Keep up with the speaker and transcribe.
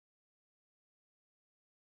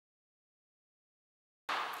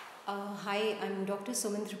Hi, I'm Dr.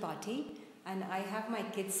 Suman Tripathi, and I have my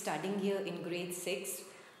kids studying here in grade 6.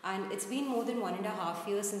 And it's been more than 1.5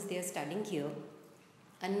 years since they're studying here.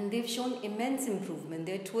 And they've shown immense improvement.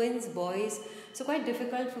 They're twins, boys, so quite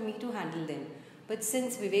difficult for me to handle them. But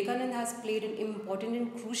since Vivekananda has played an important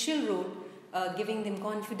and crucial role, giving them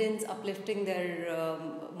confidence, uplifting their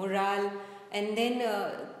morale, and then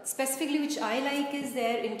specifically which I like is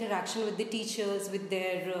their interaction with the teachers, with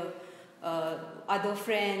their other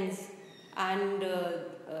friends, and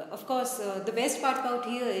of course the best part about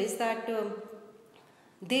here is that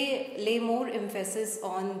they lay more emphasis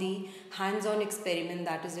on the hands-on experiment,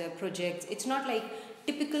 that is their projects. It's not like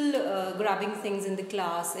typical grabbing things in the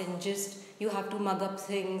class and just you have to mug up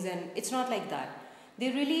things, and it's not like that.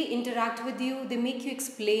 They really interact with you, they make you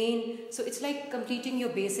explain, so it's like completing your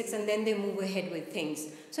basics and then they move ahead with things.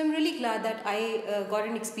 So I'm really glad that I got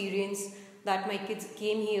an experience that my kids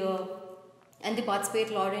came here and they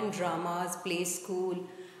participate a lot in dramas, play school,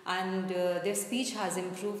 and their speech has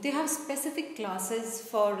improved. They have specific classes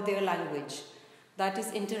for their language, that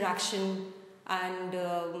is interaction, and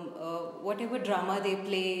whatever drama they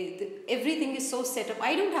play, everything is so set up.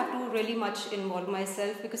 I don't have to really much involve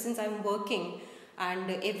myself because since I'm working,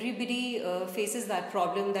 and everybody faces that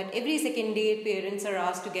problem that every second day parents are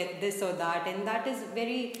asked to get this or that, and that is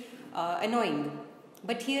very annoying.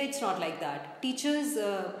 But here it's not like that. Teachers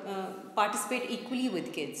participate equally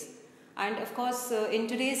with kids. And of course, in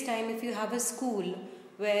today's time, if you have a school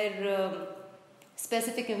where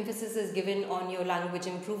specific emphasis is given on your language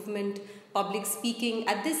improvement, public speaking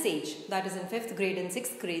at this age, that is in 5th grade and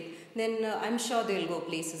 6th grade, then I'm sure they'll go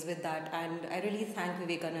places with that. And I really thank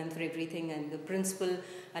Vivekananda for everything, and the principal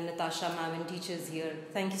and Natasha ma'am and teachers here.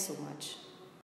 Thank you so much.